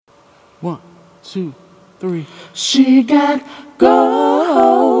1, 2, 3. She got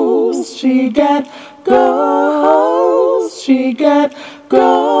goals. She got goals. She got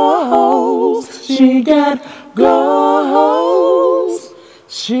goals. She got goals.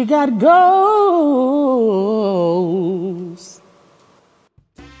 She got goals.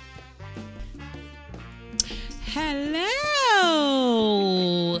 Hello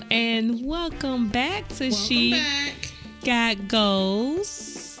and welcome back to She Got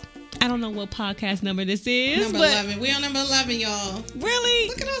Goals. I don't know what podcast number this is. Number 11. We on number 11, y'all. Really?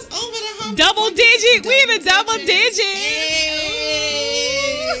 Look at us over the hump. Double digit. We in a double digit.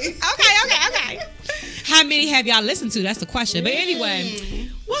 Hey. Okay. How many have y'all listened to? That's the question. But anyway,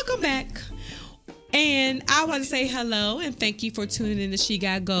 welcome back. And I want to say hello and thank you for tuning in to She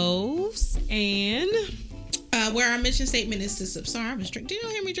Got Goals. And where our mission statement is to sorry, do you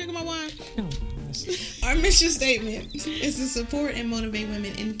hear me drinking my wine? no. Our mission statement is to support and motivate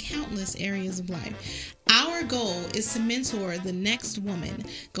women in countless areas of life. Our goal is to mentor the next woman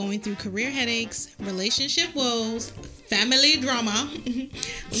going through career headaches, relationship woes, family drama,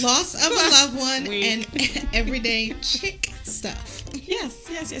 loss of a loved one, and everyday chick stuff. Yes.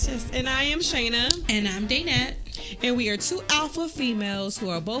 And I am Shayna. And I'm Daynette. And we are two alpha females who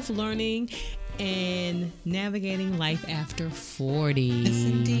are both learning and navigating life after 40. Yes,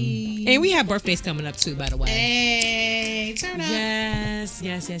 indeed. And we have birthdays coming up too, by the way. Hey, turn up. Yes.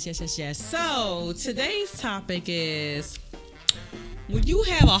 So today's topic is when you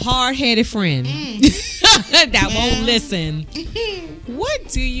have a hard-headed friend that won't listen, what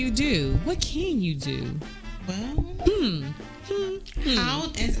do you do? What can you do? Well, how,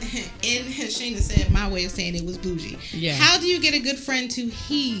 and Shayna said my way of saying it was bougie. Yeah. How do you get a good friend to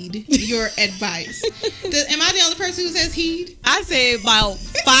heed your advice? Am I the only person who says heed? I say about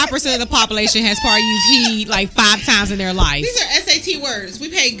 5% of the population has probably used heed like 5 times in their life. These are SAT words. We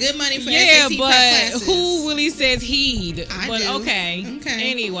pay good money for SAT prep but classes. who really says heed? I but do. Okay.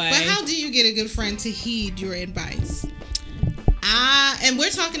 Anyway. But how do you get a good friend to heed your advice? And we're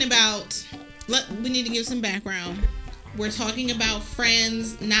talking about, we need to give some background. We're talking about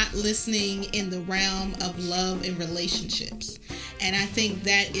friends not listening in the realm of love and relationships. And I think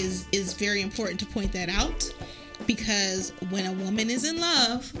that is very important to point that out, because when a woman is in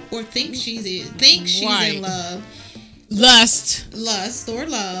love or thinks she's in love, lust or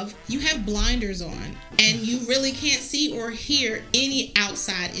love, you have blinders on and you really can't see or hear any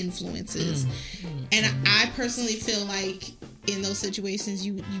outside influences. And I personally feel like in those situations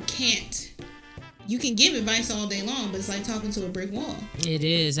you can't. You can give advice all day long, but it's like talking to a brick wall. It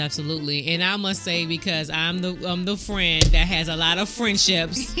is, absolutely. And I must say, because I'm the friend that has a lot of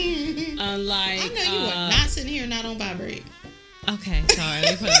friendships, unlike... I know you are not sitting here not on vibrate. Okay, sorry,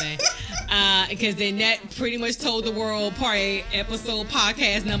 let me put it in. Because then that pretty much told the world,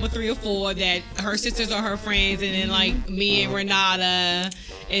 podcast number 3 or 4, that her sisters are her friends, and then like me and Renata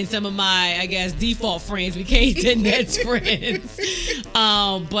and some of my, I guess, default friends became the next friends.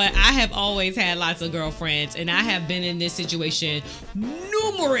 But I have always had lots of girlfriends, and I have been in this situation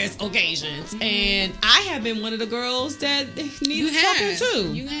numerous occasions, and I have been one of the girls that needed talking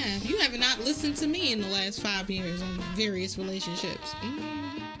to. You have not listened to me in the last 5 years on various relationships.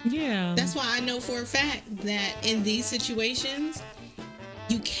 Yeah. That's why I know for a fact that in these situations,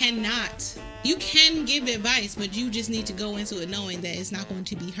 you can give advice, but you just need to go into it knowing that it's not going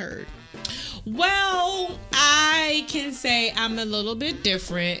to be heard. Well, I can say I'm a little bit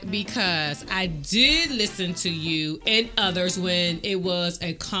different, because I did listen to you and others when it was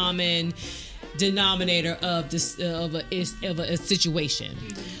a common denominator of this of a situation.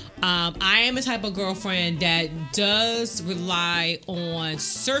 I am a type of girlfriend that does rely on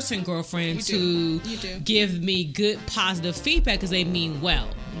certain girlfriends who give me good positive feedback because they mean well.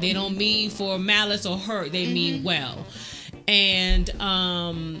 They don't mean for malice or hurt. They mean well. And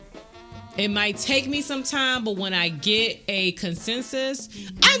it might take me some time, but when I get a consensus,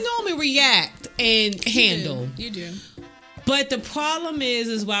 I normally react and handle. You do. But the problem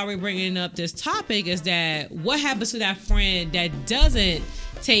is why we're bringing up this topic is that what happens to that friend that doesn't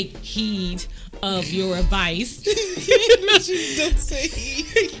take heed of your advice? Don't say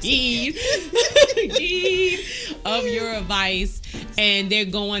heed of your advice, and they're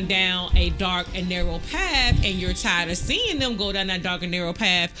going down a dark and narrow path, and you're tired of seeing them go down that dark and narrow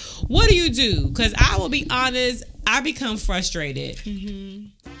path. What do you do? Because I will be honest, I become frustrated.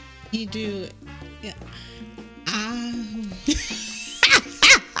 You do. Yeah.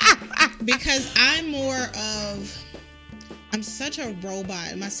 Because I'm such a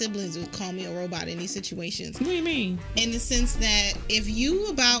robot. My siblings would call me a robot in these situations. What do you mean? In the sense that if you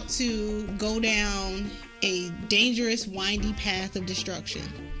about to go down a dangerous, windy path of destruction,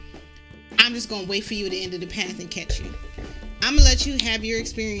 I'm just gonna wait for you at the end of the path and catch you. I'm gonna let you have your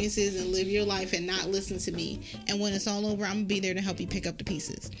experiences and live your life and not listen to me. And when it's all over, I'm gonna be there to help you pick up the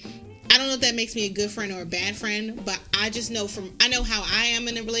pieces. I don't know if that makes me a good friend or a bad friend, but I just know I know how I am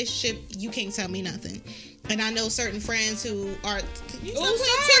in a relationship. You can't tell me nothing. And I know certain friends who are. Oh, sorry.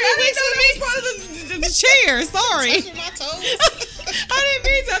 I didn't know that was part of the chair. Sorry. Touching my toes. I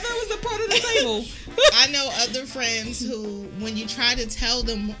didn't mean to. I thought it was a part of the table. I know other friends who, when you try to tell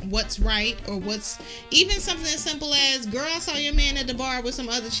them what's right or what's even something as simple as, girl, I saw your man at the bar with some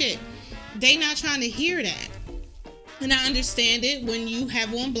other chick. They not trying to hear that. And I understand it. When you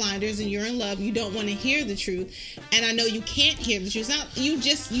have on blinders and you're in love, you don't want to hear the truth. And I know you can't hear the truth. It's not, you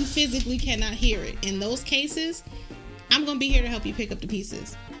physically cannot hear it. In those cases, I'm going to be here to help you pick up the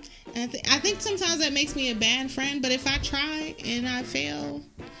pieces. And I think sometimes that makes me a bad friend. But if I try and I fail,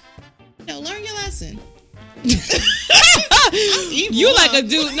 learn your lesson. You like a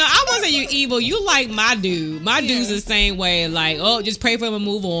dude. No, I wasn't you evil. You like my dude. My dude's the same way. Like, oh, just pray for him and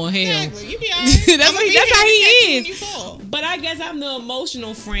move on. Hell, exactly. You be all right. that's how he is. You fall. But I guess I'm the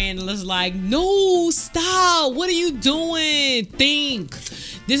emotional friend that's like, no, stop. What are you doing? Think.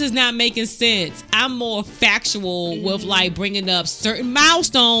 This is not making sense. I'm more factual with like bringing up certain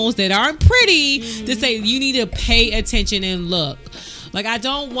milestones that aren't pretty to say you need to pay attention and look. Like, I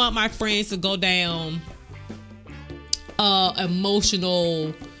don't want my friends to go down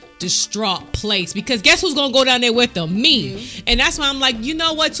emotional, distraught place, because guess who's gonna go down there with them? Me. And that's why I'm like, you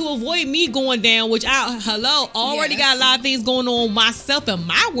know what, to avoid me going down, which I already got a lot of things going on myself in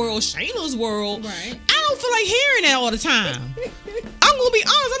my world, Shayna's world. Right. I don't feel like hearing that all the time. I'm gonna be honest,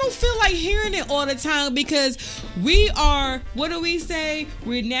 I don't feel like hearing it all the time, because we are, what do we say,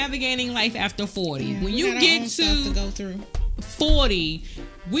 we're navigating life after 40. When you get to go through 40,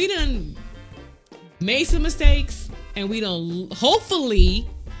 we done made some mistakes, and we done hopefully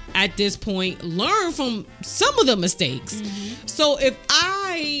at this point learn from some of the mistakes. So if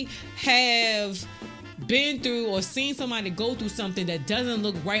I have been through or seen somebody go through something that doesn't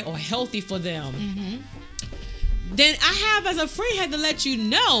look right or healthy for them, then I have, as a friend, had to let you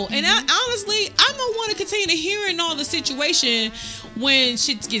know. And I don't want to continue to hearing all the situation when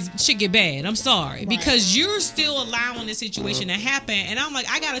shit get bad. I'm sorry. Because you're still allowing the situation to happen. And I'm like,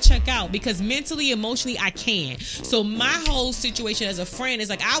 I got to check out, because mentally, emotionally, I can't. So my whole situation as a friend is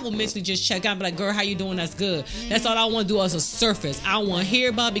like, I will mentally just check out and be like, girl, how you doing? That's good. That's all I want to do as a surface. I want to hear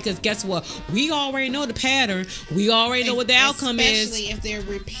about it, because guess what? We already know the pattern. We already know what the outcome is. Especially if they're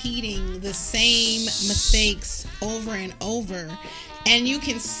repeating the same mistakes over and over, and you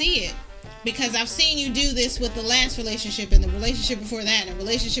can see it, because I've seen you do this with the last relationship and the relationship before that and the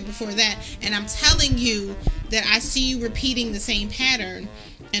relationship before that, and I'm telling you that I see you repeating the same pattern,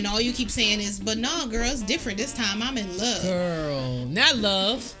 and all you keep saying is, but no, girl, it's different this time. I'm in love. Girl, not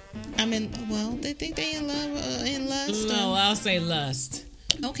love. They think they in love, in lust. No, I'll say lust.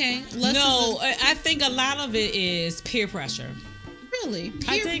 Okay. I think a lot of it is peer pressure. Really?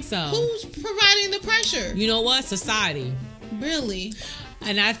 I think so. Who's providing the pressure? You know what? Society. Really?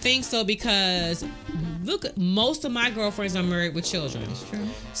 And I think so, because look, most of my girlfriends are married with children. That's true.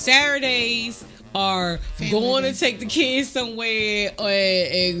 Saturdays are going to take the kids somewhere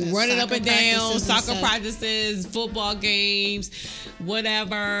and running up and down, soccer practices, football games,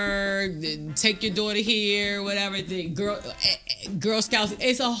 whatever. Take your daughter here, whatever. The Girl Scouts.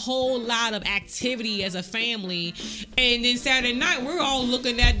 It's a whole lot of activity as a family. And then Saturday night, we're all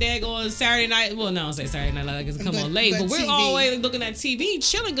looking at daggone Saturday night. Well, no, I don't say Saturday night like it's come on late, but we're always looking at TV,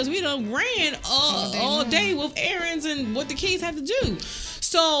 chilling, because we done ran all day with errands and what the kids have to do.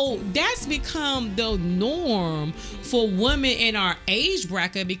 So that's become the norm for women in our age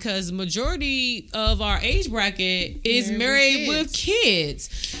bracket, because majority of our age bracket is married with kids.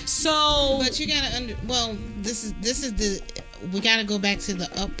 So, but you gotta we gotta go back to the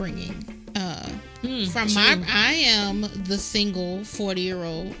upbringing. I am the single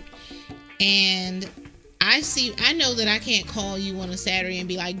 40-year-old, and I know that I can't call you on a Saturday and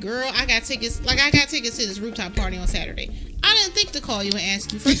be like, girl, I got tickets. Like, I got tickets to this rooftop party on Saturday. I didn't think to call you and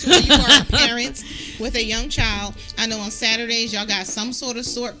ask you. First of all, you are parents with a young child. I know on Saturdays y'all got some sort of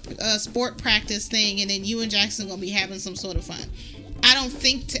sport practice thing, and then you and Jackson gonna be having some sort of fun. I don't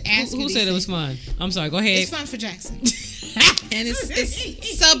think to ask you. Who said it was fun? I'm sorry. Go ahead. It's fun for Jackson, and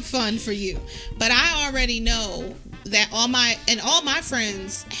it's sub fun for you. But I already know that all my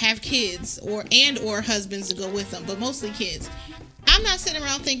friends have kids or husbands to go with them, but mostly kids. I'm I'm not sitting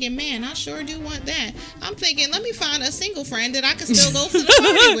around thinking, man, I sure do want that. I'm thinking, let me find a single friend that I can still go to the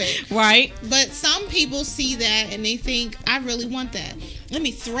party with. Right. But some people see that and they think, I really want that. Let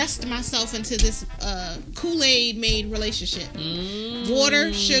me thrust myself into this Kool-Aid made relationship.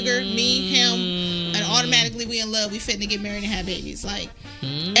 Water, sugar, me, him, and automatically we in love. We fitting to get married and have babies. Like,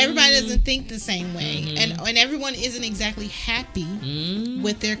 everybody doesn't think the same way. And everyone isn't exactly happy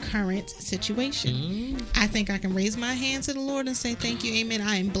with their current situation. I think I can raise my hand to the Lord and say, thank you, amen.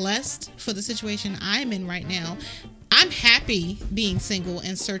 I am blessed for the situation I'm in right now. I'm happy being single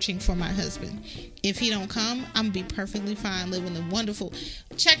and searching for my husband. If he don't come, I'm gonna be perfectly fine living the wonderful.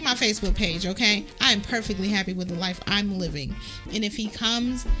 Check my Facebook page, okay? I am perfectly happy with the life I'm living. And if he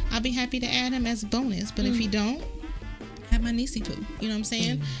comes, I'll be happy to add him as a bonus. But if he don't, have my niecey poo. You know what I'm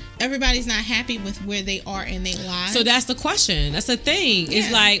saying? Everybody's not happy with where they are in their lives. So that's the question. That's the thing. Yeah.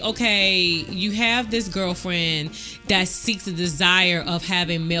 It's like, okay, you have this girlfriend that seeks a desire of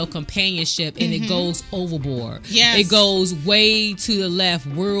having male companionship, and it goes overboard. Yes. It goes way to the left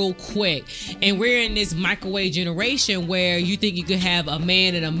real quick. And we're in this microwave generation where you think you could have a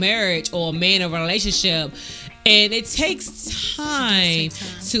man in a marriage or a man in a relationship, and it takes time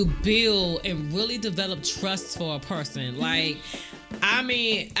to build and really develop trust for a person. Like, I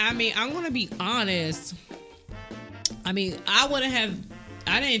mean, I'm gonna be honest. I mean, I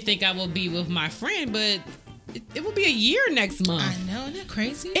didn't think I would be with my friend, but it will be a year next month. I know, isn't that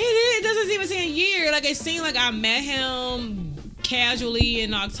crazy? It doesn't even seem a year. Like, it seemed like I met him casually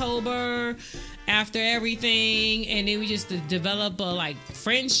in October after everything, and then we just develop a like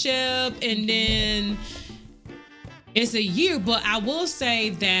friendship, and then it's a year. But I will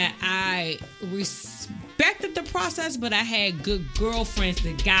say that I respected the process, but I had good girlfriends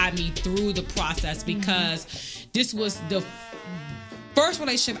that guide me through the process, because this was the first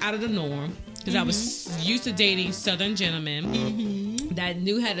relationship out of the norm, because I was used to dating Southern gentlemen that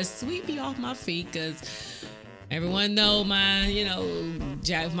knew how to sweep me off my feet, because everyone know my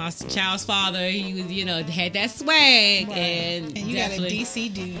child's father, he was, had that swag. Right. And you got a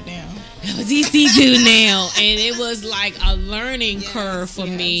DC dude now. I'm a DC dude now. And it was like a learning curve for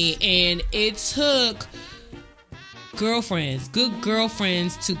me. And it took good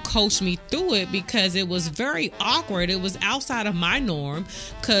girlfriends to coach me through it, because it was very awkward. It was outside of my norm,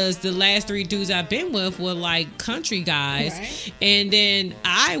 because the last 3 dudes I've been with were like country guys. Right. And then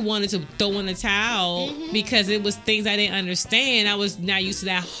I wanted to throw in the towel because it was things I didn't understand. I was not used to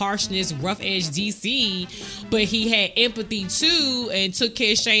that harshness, rough edge DC, but he had empathy too, and took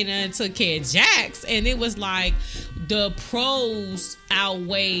care of Shayna and took care of Jax. And it was like the pros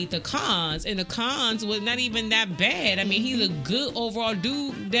outweighed the cons, and the cons was not even that bad. I mean, he's a good overall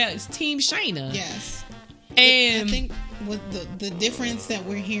dude. That's Team Shayna. Yes. And I think what the difference that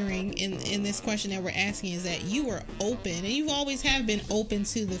we're hearing in this question that we're asking is that you were open, and you always have been open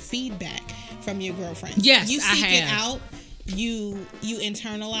to the feedback from your girlfriend. Yes, you seek I it have. out, you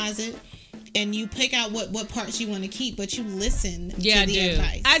internalize it, and you pick out what parts you want to keep, but you listen to the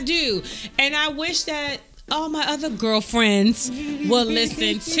advice. I do. And I wish that all my other girlfriends will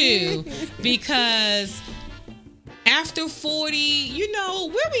listen too, because after 40, we'll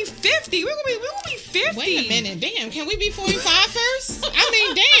be 50. We're gonna be 50. Wait a minute, damn! Can we be 45 first? I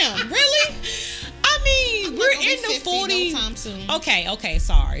mean, damn, really? I mean, we're in the 40 no time soon. Okay.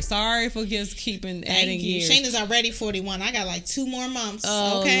 Sorry for just keeping adding years. Shayna's already 41. I got like 2 more months.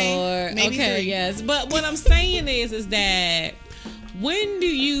 Oh, okay, Lord. Maybe okay, 3. yes. But what I'm saying is that when do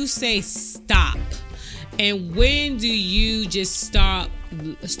you say stop? And when do you just start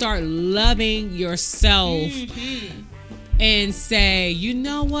loving yourself and say, you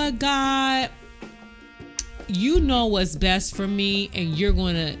know what, God, you know what's best for me, and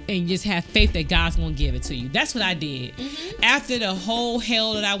and just have faith that God's gonna give it to you. That's what I did. After the whole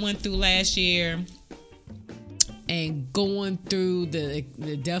hell that I went through last year, and going through the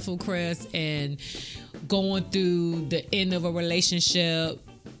Devil Crest, and going through the end of a relationship,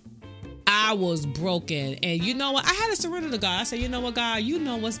 I was broken. And you know what? I had to surrender to God. I said, you know what, God? You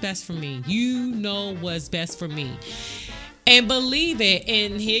know what's best for me. You know what's best for me. And believe it.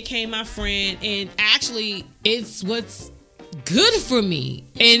 And here came my friend. And actually, it's what's good for me.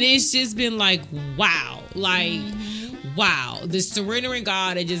 And it's just been like, wow. Like, wow. The surrendering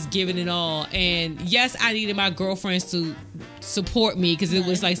God and just giving it all. And yes, I needed my girlfriends to support me, because it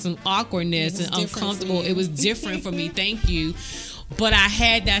was like some awkwardness and uncomfortable. It was different for me. Thank you. But I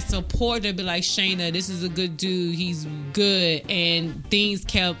had that support to be like, Shayna, this is a good dude. He's good. And things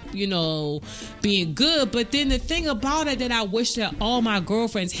kept, being good. But then the thing about it that I wish that all my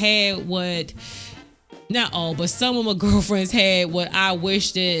girlfriends had not all, but some of my girlfriends had what I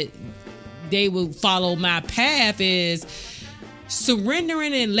wish that they would follow my path is,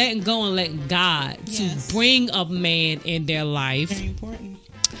 surrendering and letting go and letting God Yes. to bring a man in their life. Very important.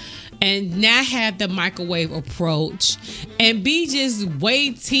 And not have the microwave approach and be just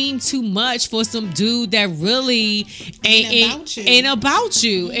waiting too much for some dude that really ain't about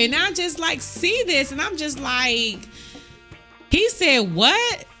you. And I just like see this and I'm just like, he said,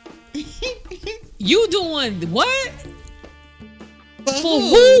 what? You doing what? For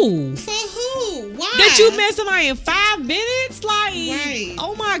who? For who? Why? That you met somebody in 5 minutes? Like, Right.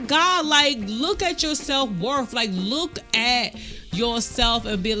 Oh my God. Like, look at your self-worth. Like, look at yourself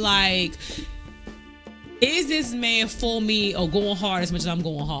and be like, is this man for me or going hard as much as I'm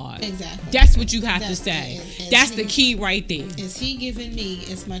going hard? Exactly. That's what you have to That's say. it. That's the key right there. Is he giving me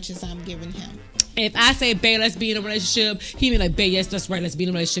as much as I'm giving him? If I say, babe, let's be in a relationship, he be like, babe, yes, that's right. Let's be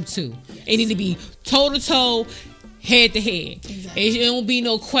in a relationship too. It need to be toe to toe, head to head. Exactly. It don't be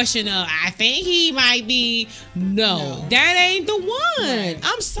no question of, I think he might be. No. That ain't the one. Right.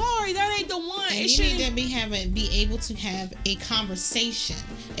 I'm sorry, that ain't the one. And It you shouldn't. need to be able to have a conversation.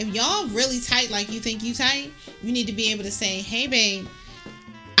 If y'all really tight like you think you tight, you need to be able to say, hey babe,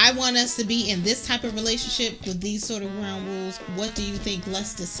 I want us to be in this type of relationship with these sort of ground rules. What do you think?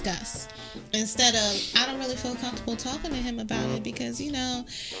 Let's discuss. Instead of, I don't really feel comfortable talking to him about it because, he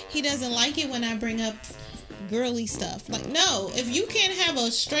doesn't like it when I bring up girly stuff. Like, no, if you can't have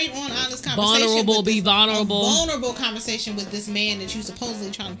a straight on honest conversation, vulnerable conversation with this man that you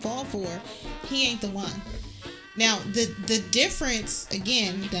supposedly trying to fall for, he ain't the one. Now, the difference,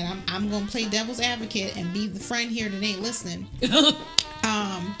 again, that I'm going to play devil's advocate and be the friend here that ain't listening.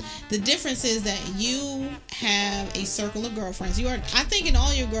 The difference is that you have a circle of girlfriends. I think in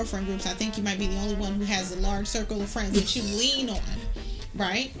all your girlfriend groups, I think you might be the only one who has a large circle of friends that you lean on.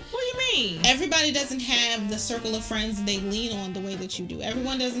 Right? What do you mean? Everybody doesn't have the circle of friends they lean on the way that you do.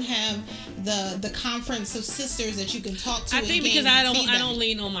 Everyone doesn't have the conference of sisters that you can talk to. I think because I don't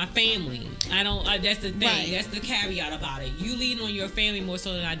lean on my family. I don't. That's the thing. Right. That's the caveat about it. You lean on your family more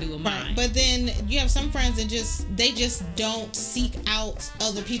so than I do with mine. Right. But then you have some friends that just don't seek out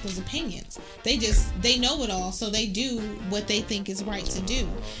other people's opinions. They know it all, so they do what they think is right to do.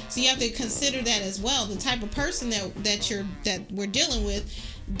 So you have to consider that as well. The type of person that we're dealing with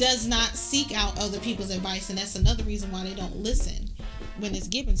does not seek out other people's advice, and that's another reason why they don't listen when it's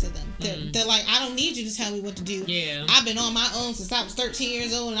given to them. They're like, I don't need you to tell me what to do. Yeah. I've been on my own since I was 13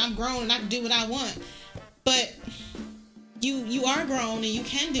 years old, and I'm grown, and I can do what I want. But you are grown, and you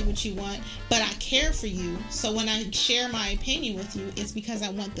can do what you want, but I care for you. So when I share my opinion with you, it's because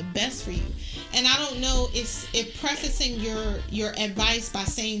I want the best for you. And I don't know if prefacing your advice by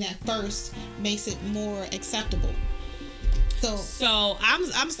saying that first makes it more acceptable. So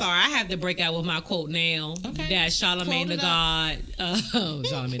I'm sorry, I have to break out with my quote now. Okay. That Charlemagne the God,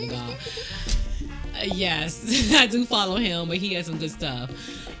 Charlemagne the God. Yes, I do follow him, but he has some good stuff.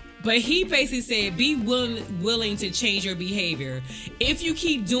 But he basically said, be willing to change your behavior. If you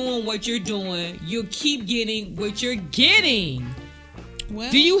keep doing what you're doing, you'll keep getting what you're getting.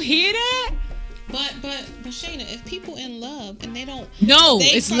 well, Do you hear that? But Shayna, if people in love and they don't, No,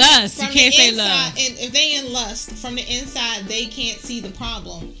 it's lust. You can't say love. And if they in lust from the inside, they can't see the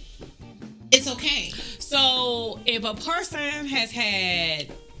problem. It's okay. So if a person has had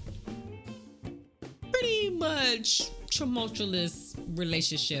pretty much tumultuous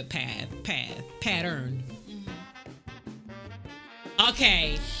relationship pattern,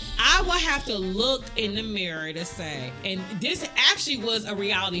 okay, I will have to look in the mirror to say, and this actually was a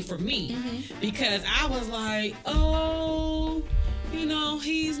reality for me, because I was like, oh,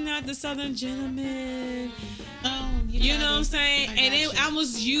 he's not the Southern gentleman. Oh, You know what I'm saying? And I I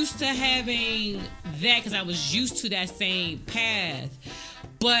was used to having that because I was used to that same path.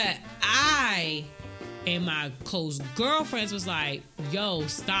 But I and my close girlfriends was like, yo,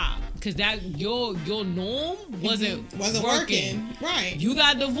 stop. Because that your norm wasn't working. Right. You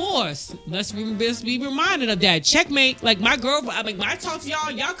got divorced. Let's be reminded of that. Checkmate. Like my girlfriend, when I talk to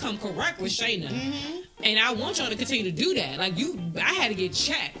y'all come correct with Shayna. And I want y'all to continue to do that. Like I had to get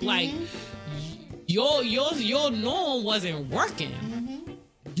checked. Like your norm wasn't working.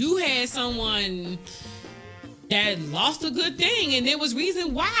 You had someone that lost a good thing, and there was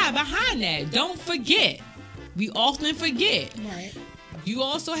reason why behind that. Don't forget. We often forget. Right. You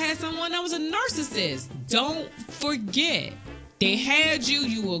also had someone that was a narcissist. Don't forget. They had you.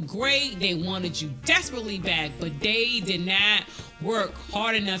 You were great. They wanted you desperately back, but they did not work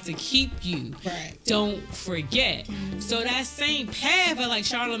hard enough to keep you. Right. Don't forget. So that same path, like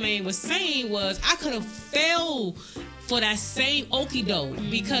Charlemagne was saying, was I could have fell for that same okie doke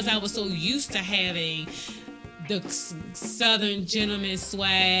because I was so used to having the Southern gentleman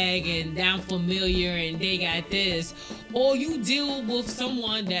swag and I'm familiar and they got this, or you deal with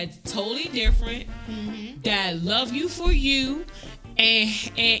someone that's totally different, that love you for you, and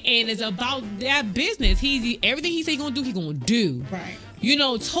is about that business. Everything he say he gonna do, he gonna do. Right. You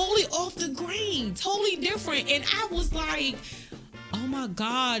know, totally off the grain, totally different. And I was like, oh my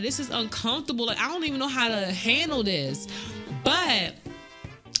God, this is uncomfortable. Like, I don't even know how to handle this. But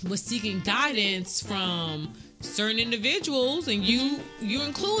was seeking guidance from certain individuals, and you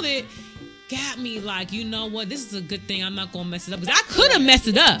included, got me like, you know what, this is a good thing. I'm not gonna mess it up, because I could have messed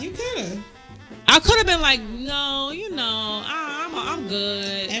it up. You could have. I could have been like, no, you know, I'm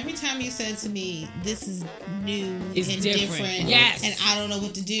good. Every time you said to me, this is new It's and different. Yes. and I don't know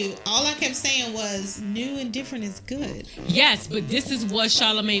what to do, all I kept saying was, new and different is good. Yes, but this is what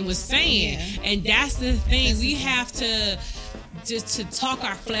Charlamagne was saying. Yeah. And that's the thing. That's We the thing. have to just to talk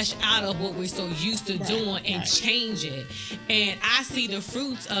our flesh out of what we're so used to doing and change it. And I see the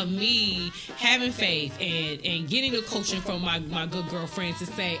fruits of me having faith and getting the coaching from my good girlfriends to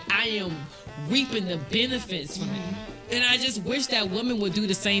say, I am reaping the benefits from it. And I just wish that women would do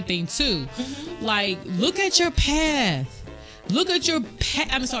the same thing too. Like, look at your path. Look at your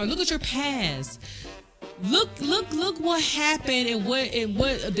past. Look what happened and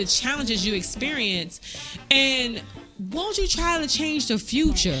what the challenges you experienced, and won't you try to change the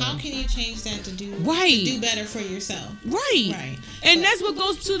future? How can you change that to do better for yourself? Right. And that's what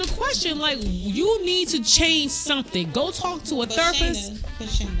goes to the question. Like, you need to change something. Go talk to a therapist. But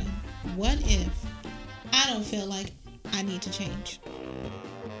Shanda, what if I don't feel like I need to change?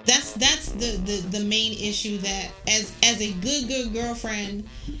 That's the main issue, that as a good girlfriend,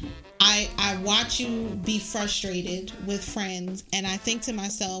 I watch you be frustrated with friends, and I think to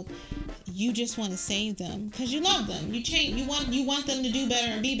myself, you just want to save them because you love them. You want them to do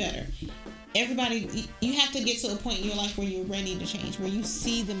better and be better. Everybody, you have to get to a point in your life where you're ready to change, where you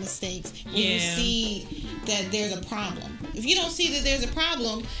see the mistakes, where you see that there's a problem. If you don't see that there's a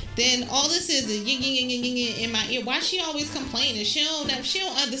problem, then all this is a ying in my ear. Why she always complaining? She don't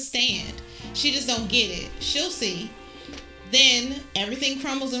understand. She just don't get it. She'll see. Then everything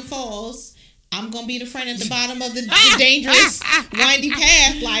crumbles and falls. I'm going to be the friend at the bottom of the dangerous, windy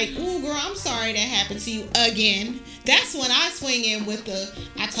path. Like, ooh, girl, I'm sorry that happened to you again. That's when I swing in with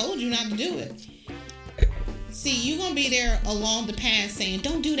I told you not to do it. See, you're going to be there along the path saying,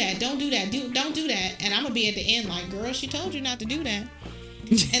 don't do that, don't do that, don't do that. And I'm going to be at the end like, girl, she told you not to do that.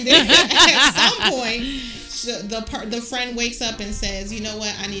 And then at some point, the friend wakes up and says, you know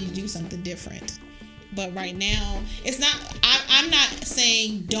what, I need to do something different. But right now, it's not. I'm not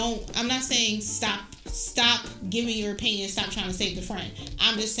saying don't. I'm not saying stop giving your opinion. Stop trying to save the friend.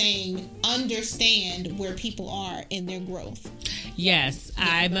 I'm just saying understand where people are in their growth. Yes,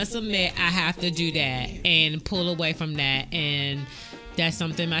 I must admit I have to do that and pull away from that, and that's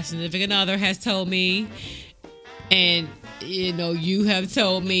something my significant other has told me, and you know, you have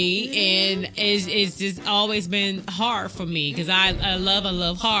told me, and it's just always been hard for me because I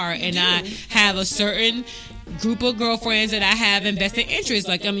love hard, and I have a certain group of girlfriends that I have invested interest.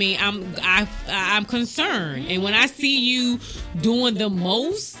 Like, I mean, I'm concerned, and when I see you doing the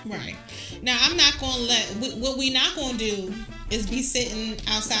most, right now, I'm not gonna what we not gonna do is be sitting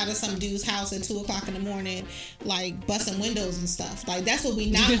outside of some dude's house at 2:00 in the morning, like busting windows and stuff. Like, that's what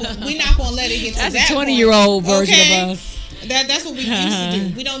we not gonna let it get to. That's that a 20-year-old version of us. That's what we used to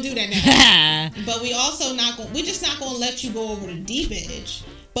do. We don't do that now. But we also we're just not gonna let you go over the deep edge.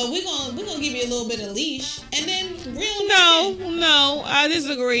 But we're gonna give you a little bit of leash, and then No, I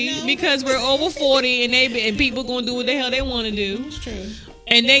disagree, because we're over 40 and people gonna do what the hell they want to do. It's true.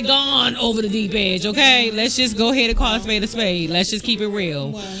 And they gone over the deep edge, okay? Let's just go ahead and call a spade a spade. Let's just keep it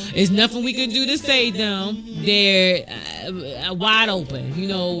real. There's nothing we can do to save them. They're wide open. You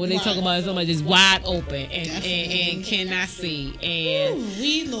know, when they talk about somebody just wide open and cannot see.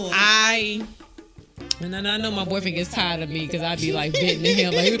 And Lord. And I know my boyfriend gets tired of me because I be like bitting at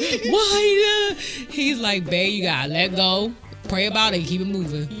him like, why? He's like, babe, you gotta let go, pray about it, and keep it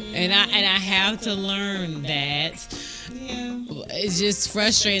moving. And I have to learn that. Yeah. It's just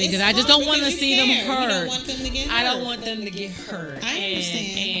frustrating because I just don't want to see them hurt. You don't want them to get hurt. I don't want them to get hurt. I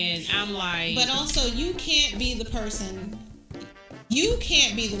understand. And I'm like, but also, you can't be the person. You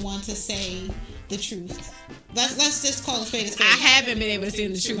can't be the one to say the truth. Let's just call a spade a spade. I haven't been able to say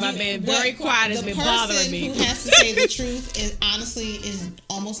the truth. I've been very quiet. It's been bothering me. The person who has to say the truth is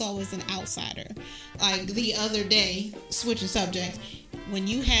almost always an outsider. Like the other day, switching subjects, when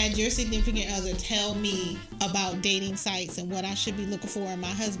you had your significant other tell me about dating sites and what I should be looking for in my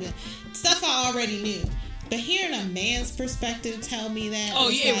husband, stuff I already knew. But hearing a man's perspective tell me that. Oh,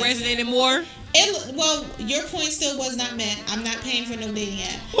 yeah, it resonated more? Well, your point still was not met. I'm not paying for no dating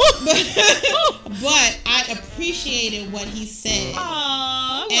app. but I appreciated what he said.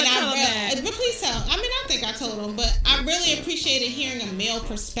 Aww, but please tell. I mean, I think I told him, but I really appreciated hearing a male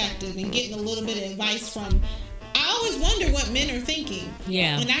perspective and getting a little bit of advice from. I always wonder what men are thinking.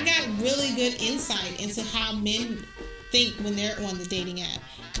 Yeah. And I got really good insight into how men think when they're on the dating app.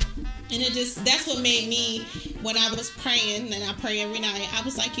 And that's what made me, when I was praying, and I pray every night, I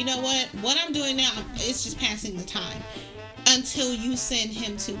was like, you know what I'm doing now, it's just passing the time until you send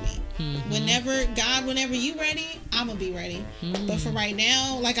him to me. Mm-hmm. Whenever you ready, I'm gonna be ready. Mm-hmm. But for right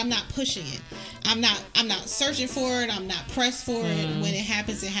now, like, I'm not pushing it. I'm not searching for it. I'm not pressed for it. When it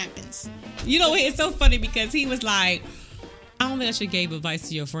happens, it happens. You know, it's so funny because he was like, I don't think I should give advice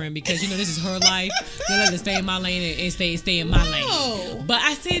to your friend because, this is her life. Let her stay in my lane and stay in my lane. But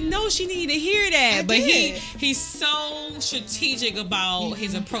I said, no, she needed to hear that. But he's so strategic about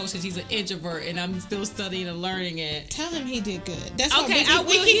his approach because he's an introvert and I'm still studying and learning it. Tell him he did good. That's okay, I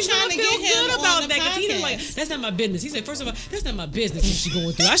will. He's trying to feel get him good about that because he was like, that's not my business. He said, first of all, that's not my business what she's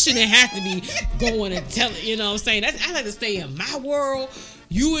going through. I shouldn't have to be going and telling, you know what I'm saying? I like to stay in my world.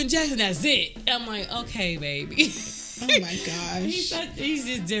 You and Jackson, that's it. I'm like, okay, baby. Oh my gosh. He's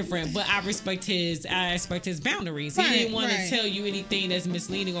just different, but I respect his boundaries. He didn't want to tell you anything that's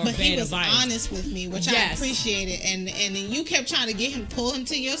misleading or bad advice. But he was honest with me, which I appreciated. And then you kept trying to pull him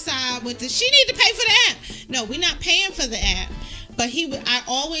to your side with she need to pay for the app. No, we're not paying for the app. But I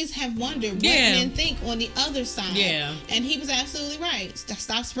always have wondered what men think on the other side. Yeah. And he was absolutely right.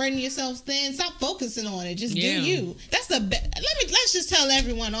 Stop spreading yourself thin. Stop focusing on it. Just do you. That's the best. Let's just tell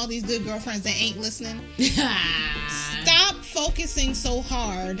everyone, all these good girlfriends that ain't listening. Stop focusing so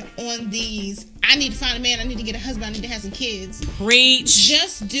hard on these. I need to find a man. I need to get a husband. I need to have some kids. Preach.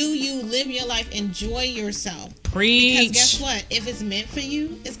 Just do you. Live your life. Enjoy yourself. Preach. Because guess what? If it's meant for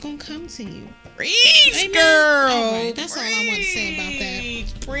you, it's going to come to you. Preach, Amen. girl. All right, that's all I want to say about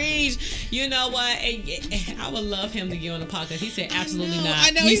that. Preach. You know what? I would love him to get on the podcast. He said absolutely not. I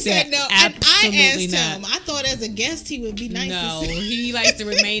know he said no. Absolutely and I asked not. him. I thought as a guest he would be nice. No, he likes to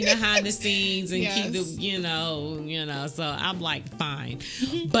remain behind the scenes and keep the, you know. So I'm like, fine.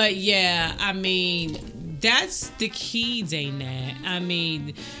 But yeah, I mean, that's the key, Daynette. I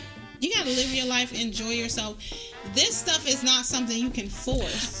mean, you got to live your life, enjoy yourself. This stuff is not something you can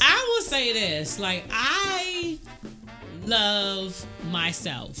force. I will say this, like, I love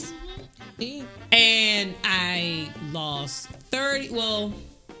myself. And I lost 30,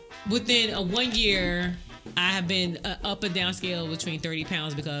 within 1 year, I have been up and down scale between 30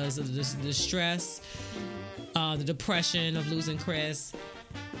 pounds because of the stress, the depression of losing Chris,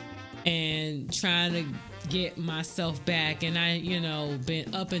 and trying to get myself back. And I,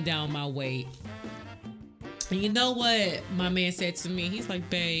 been up and down my weight. And you know what my man said to me? He's like,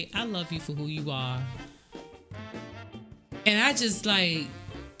 babe, I love you for who you are. And I just like,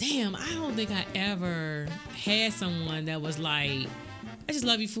 damn, I don't think I ever had someone that was like, I just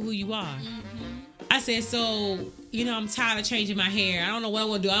love you for who you are. Mm-hmm. I said, so, I'm tired of changing my hair. I don't know what I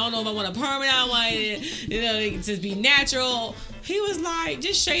want to do. I don't know if I want a permanent. I want it, to be natural. He was like,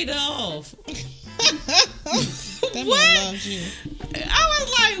 just shade it off. That man loves you. I was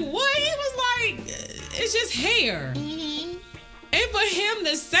like, what? He was like, it's just hair. Mm-hmm. And for him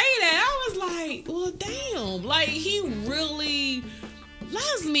to say that, I was like, well, damn. Like, he really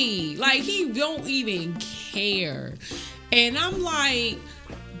loves me. Like, he don't even care. And I'm like,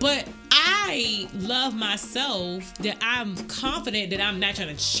 but I love myself, that I'm confident that I'm not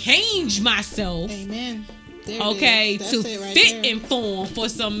trying to change myself. Amen. Okay, to fit and form for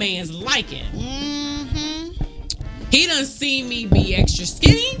some man's liking. Mm-hmm. He done seen me be extra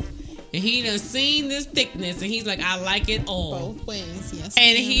skinny, and he done seen this thickness, and he's like, I like it all. Both ways, yes.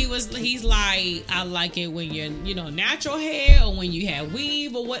 And he's like, I like it when you're, natural hair or when you have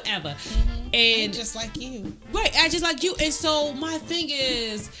weave or whatever. Mm-hmm. And just like you. Right, I just like you. And so my thing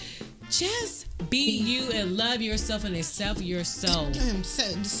is, just be you and love yourself and accept yourself.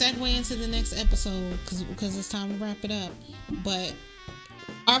 Segue into the next episode because it's time to wrap it up. But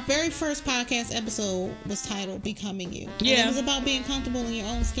our very first podcast episode was titled Becoming You. Yeah. And it was about being comfortable in your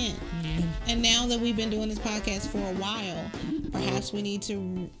own skin. Yeah. And now that we've been doing this podcast for a while, perhaps we need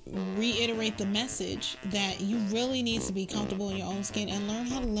to reiterate the message that you really need to be comfortable in your own skin and learn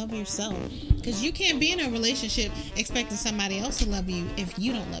how to love yourself. Because you can't be in a relationship expecting somebody else to love you if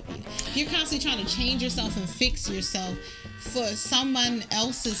you don't love you. If you're constantly trying to change yourself and fix yourself for someone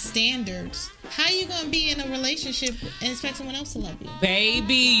else's standards, how are you going to be in a relationship and expect someone else to love you?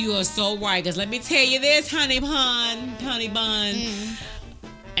 Baby, you are so right. Because let me tell you this, honey bun.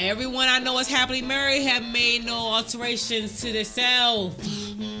 everyone I know is happily married have made no alterations to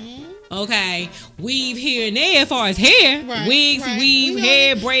themselves. Okay, weave here and there as far as hair, Right, wigs, right. weave, We know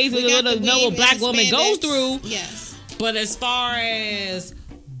hair, that. braids, We what got the know weave what black and woman spandex. goes through. Yes. But as far as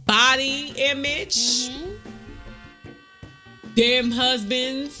body image, them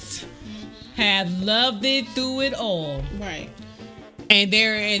husbands have loved it through it all. Right. And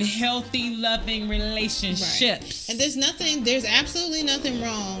they're in healthy, loving relationships. And there's absolutely nothing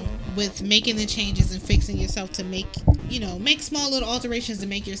wrong with making the changes and fixing yourself to make small little alterations to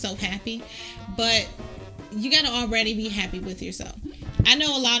make yourself happy. But you got to already be happy with yourself. I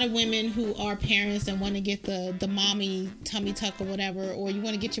know a lot of women who are parents and want to get the mommy tummy tuck or whatever, or you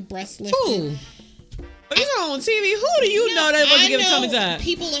want to get your breasts lifted. Who? You know on TV, who do you know that wants to give a tummy tuck?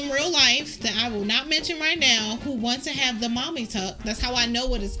 People in real life that I will not mention right now who want to have the mommy tuck. That's how I know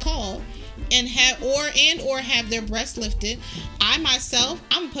what it's called, and have their breasts lifted. I myself,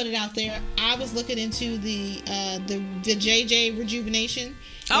 I'm gonna put it out there. I was looking into the JJ rejuvenation.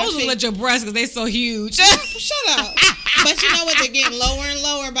 I was looking at your breasts because they're so huge. Shut up. But you know what? They're getting lower and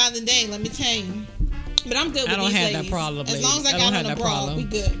lower by the day. Let me tell you. But I'm good with I don't these have ladies. that problem, As baby. long as I I got don't on have a that bra, problem. we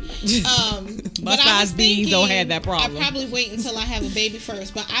good. My But I was size B's don't have that problem. I'd probably wait until I have a baby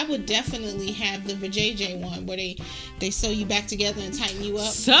first. But I would definitely have the JJ one where they sew you back together and tighten you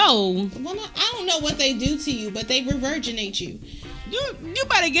up. So, Well, I don't know what they do to you, but they revirginate you. you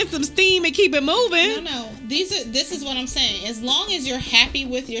better get some steam and keep it moving. No. This is what I'm saying. As long as you're happy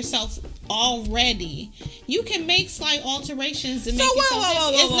with yourself already, you can make slight alterations to make yourself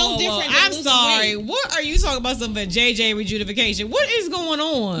happy. It's no different than I'm losing sorry. weight. What are you talking about? Some JJ rejuvenation? What is going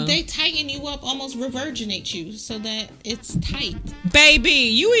on? They tighten you up, almost revirginate you so that it's tight. Baby,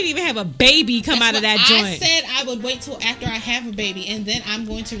 you didn't even have a baby come That's out of what that I joint. said I would wait till after I have a baby, and then I'm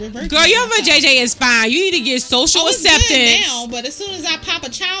going to revirginate. Girl, your myself. JJ is fine. You need to get social It's acceptance. good now, but as soon as I pop a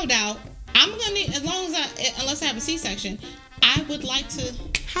child out, I'm gonna need, unless I have a C-section, I would like to.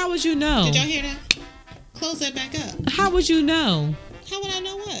 How would you know? Did y'all hear that? Close that back up. How would you know? How would I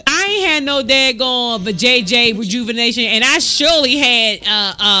know what? I ain't had no daggone JJ rejuvenation, and I surely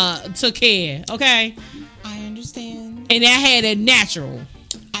had took care. Okay, I understand. and I had it natural.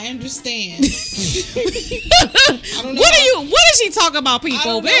 I understand. I don't know. What is she talking about, I people?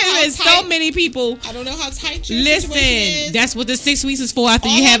 don't know how There is so tight- many people. I don't know how tight your situation Listen, is. that's what the 6 weeks is for after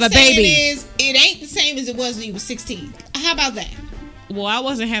All you have I'm a baby. saying is, it ain't the same as it was when you was 16. How about that? Well, I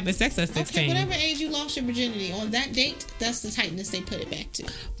wasn't having sex at 16. Okay, whatever age you lost your virginity, on that date, that's the tightness they put it back to.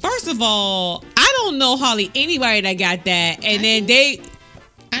 First of all, I don't know hardly anybody that got that, and then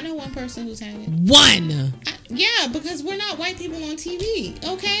I know one person who's had it. one. Yeah, because we're not white people on TV,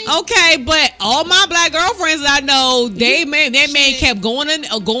 okay? Okay, but all my black girlfriends that I know, that man kept going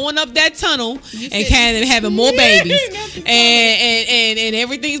up that tunnel and kind of having more babies, Nothing and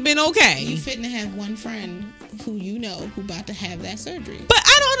everything's been You okay. fitting to have one friend who you know who about to have that surgery. But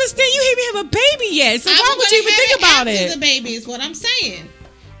I don't understand. You didn't even have a baby yet, so why would you even think about after it? the baby is what I'm saying.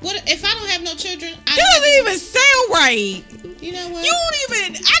 What if I don't have no children? That doesn't even sound right. You know what? You don't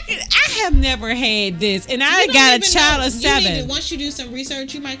even. I have never had this, and I You don't got a even child know. of You need 7. to, once you do some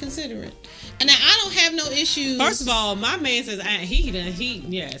research, you might consider it. And now I don't have no issues. First of all, my man says he has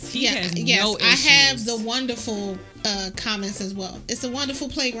no issues. I have the wonderful comments as well. It's a wonderful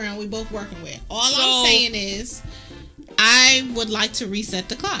playground we both working with. All I'm saying is, I would like to reset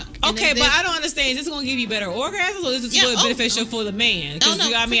the clock. And Okay, if but I don't understand. Is this going to give you better orgasms, or is this really beneficial for the man? No,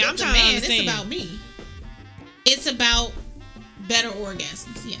 no, I mean, I'm trying to understand. It's about me. It's about better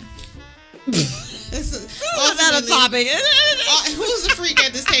orgasms. Yeah. It's Another topic. Who's the freak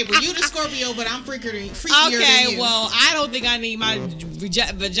at this table? You the Scorpio, but I'm freakier than Okay, you. well, I don't think I need my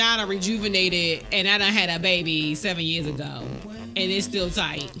vagina rejuvenated, and I done had a baby 7 years ago, and it's still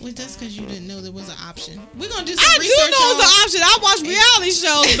tight. Well, that's because you didn't know there was an option. We're gonna do some I do research. know it's an option. I watch reality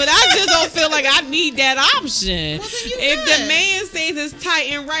shows, but I just don't feel like I need that option. Well, then you If good. the man says it's tight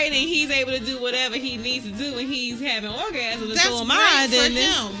and right, and he's able to do whatever he needs to do, and he's having orgasms, That's so am great I. for Then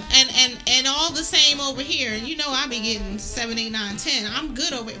him. And all the same over here. You know I be getting 7, 8, 9, 10. I'm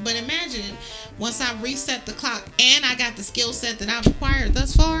good over it. But imagine once I reset the clock and I got the skill set that I've acquired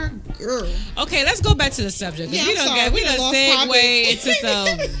thus far, girl. okay, let's go back to the subject. Yeah, we I'm done sorry. we We done done lost segue topic. into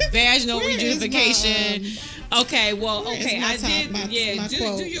some vaginal Where is rejuvenation. Okay, well, Where is okay, my I top- did. my Do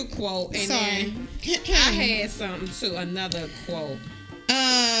quote? your quote, and Sorry. then I had something too. Another quote.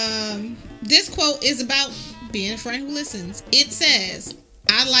 This quote is about being a friend who listens. It says,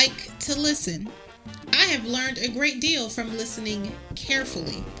 "I like to listen. I have learned a great deal from listening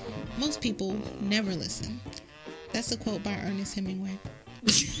carefully. Most people never listen." That's a quote by Ernest Hemingway.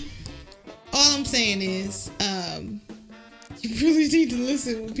 All I'm saying is, You really need to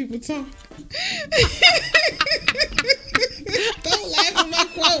listen when people talk. Don't laugh at my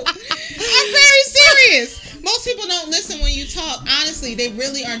quote. I'm very serious. Most people don't listen when you talk. Honestly, they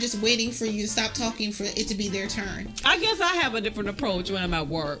really are just waiting for you to stop talking for it to be their turn. I guess I have a different approach when I'm at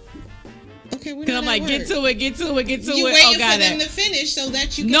work. Okay, we're Because not I'm like, get to it. You Oh, waiting got for them it. to finish so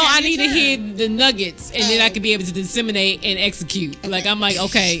that you can No, have I your need to turn. hear the nuggets, and then I Oh. can be able to disseminate and execute. Like, I'm like,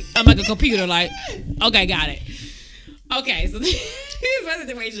 okay, I'm like a computer. Like, okay, got it. Okay, so here's my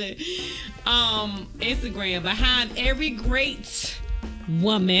situation. Instagram, behind every great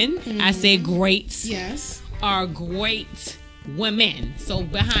woman, I say great, Yes. are great women. So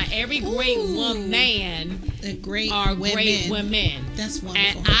behind every great woman The great are women. great women. That's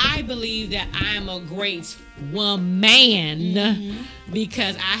wonderful. And I believe that I am a great woman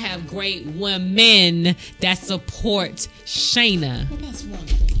because I have great women that support Shayna. Well, that's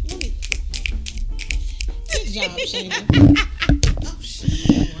wonderful. Good job, Shayna. Oh,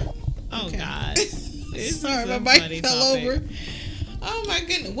 shit. Oh, Okay. God. Sorry, my mic fell over. Oh my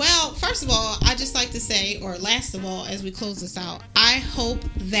goodness. Well, first of all, I just like to say, or last of all, as we close this out, I hope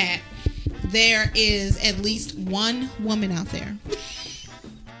that there is at least one woman out there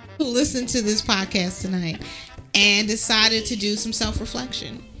who listened to this podcast tonight and decided to do some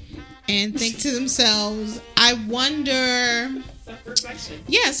self-reflection and think to themselves, I wonder.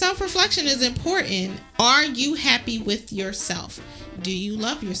 Yeah, self-reflection is important. Are you happy with yourself? Do you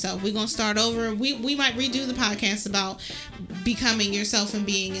love yourself? We're going to start over. We might redo the podcast about becoming yourself and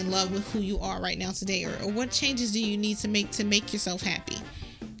being in love with who you are right now today. Or what changes do you need to make yourself happy?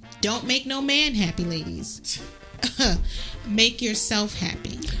 Don't make no man happy, ladies. Make yourself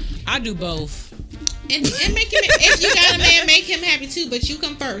happy. I do both. And make him, if you got a man, make him happy too. But you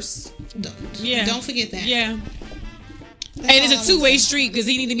come first. Don't forget that. Yeah. That's And all it's a I'm two-way saying. street because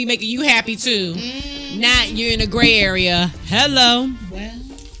he need to be making you happy too. Not you're in a gray area. Hello. Well,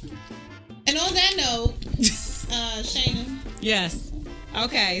 and on that note, Shayna. Yes.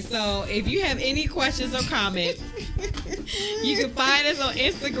 Okay, so if you have any questions or comments, you can find us on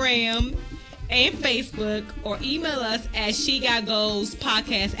Instagram and Facebook or email us at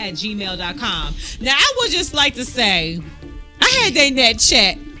shegotgoalspodcast@gmail.com. Now, I would just like to say, I had that net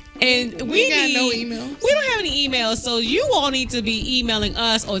chat. And we got need, no emails. We don't have any emails, so you all need to be emailing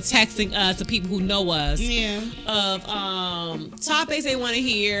us or texting us, the people who know us, Yeah. of topics they want to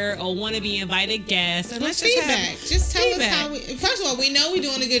hear or want to be invited guests. And With let's just have feedback. Just tell feedback. us how we. First of all, we know we're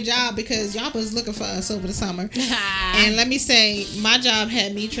doing a good job because y'all was looking for us over the summer. And let me say, my job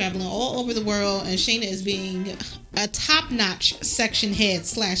had me traveling all over the world, and Shayna is being a top-notch section head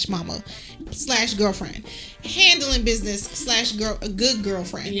 / mama / girlfriend, handling business / a good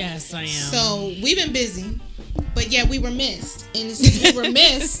girlfriend. Yes, I am. So we've been busy, but yet we were missed. And since we were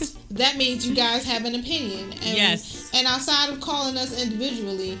missed, that means you guys have an opinion. And, Yes. And outside of calling us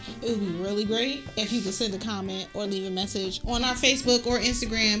individually, it would be really great if you could send a comment or leave a message on our Facebook or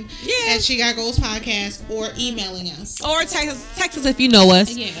Instagram at She Got Goals Podcast, or emailing us. or text us if you know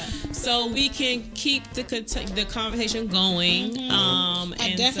us, Yeah. so we can keep the conversation going.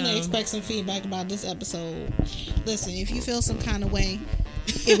 I definitely expect some feedback about this episode. Listen, if you feel some kind of way,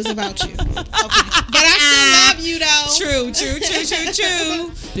 it was about you. Okay. But I still love you, though. True.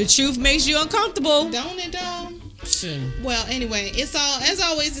 The truth makes you uncomfortable. Don't it, though? True. Well, anyway, as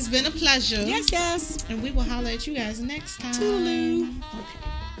always, it's been a pleasure. Yes. And we will holler at you guys next time. Toodaloo. Okay.